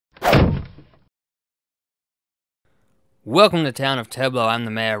Welcome to the town of Teblo. I'm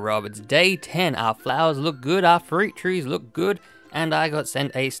the Mayor Rob. It's day 10. Our flowers look good, our fruit trees look good, and I got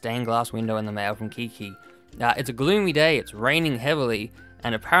sent a stained glass window in the mail from Kiki. It's a gloomy day, it's raining heavily,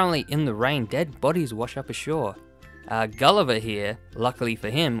 and apparently in the rain, dead bodies wash up ashore. Gulliver here, luckily for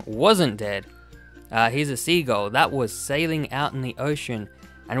him, wasn't dead. He's a seagull that was sailing out in the ocean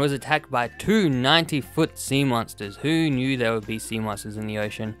and was attacked by two 90-foot sea monsters. Who knew there would be sea monsters in the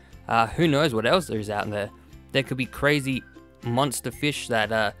ocean? Who knows what else there is out there? There could be crazy monster fish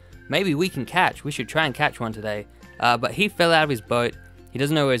that maybe we can catch. We should try and catch one today. But he fell out of his boat. He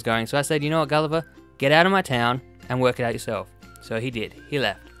doesn't know where he's going. So I said, you know what, Gulliver? Get out of my town and work it out yourself. So he did. He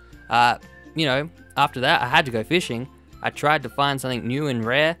left. After that, I had to go fishing. I tried to find something new and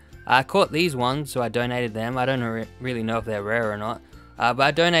rare. I caught these ones, so I donated them. I don't really know if they're rare or not. But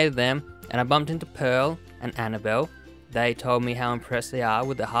I donated them, and I bumped into Pearl and Annabelle. They told me how impressed they are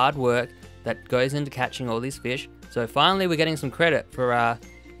with the hard work that goes into catching all these fish. So finally we're getting some credit for our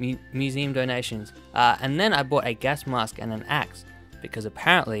museum donations. And then I bought a gas mask and an axe, because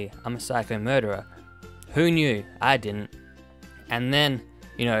apparently I'm a psycho murderer. Who knew? I didn't. And then,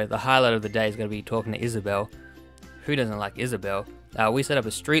 the highlight of the day is going to be talking to Isabel. Who doesn't like Isabel? We set up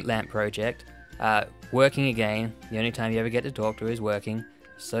a street lamp project, working again. The only time you ever get to talk to her is working.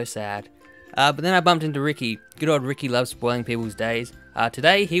 So sad. But then I bumped into Ricky. Good old Ricky loves spoiling people's days.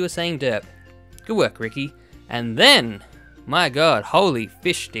 Today he was saying derp. Good work, Ricky. And then, my god, holy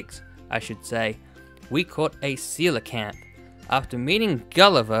fish sticks, I should say. We caught a coelacanth. After meeting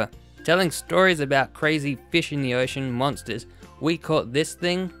Gulliver, telling stories about crazy fish in the ocean, monsters, we caught this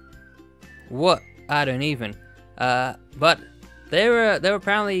thing. What? I don't even. But they were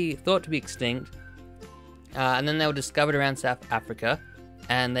apparently thought to be extinct. And then they were discovered around South Africa.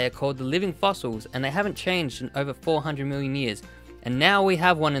 And they are called the living fossils, and they haven't changed in over 400 million years. And now we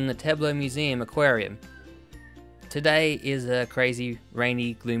have one in the Teblo Museum Aquarium. Today is a crazy,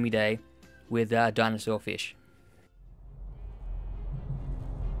 rainy, gloomy day with dinosaur fish.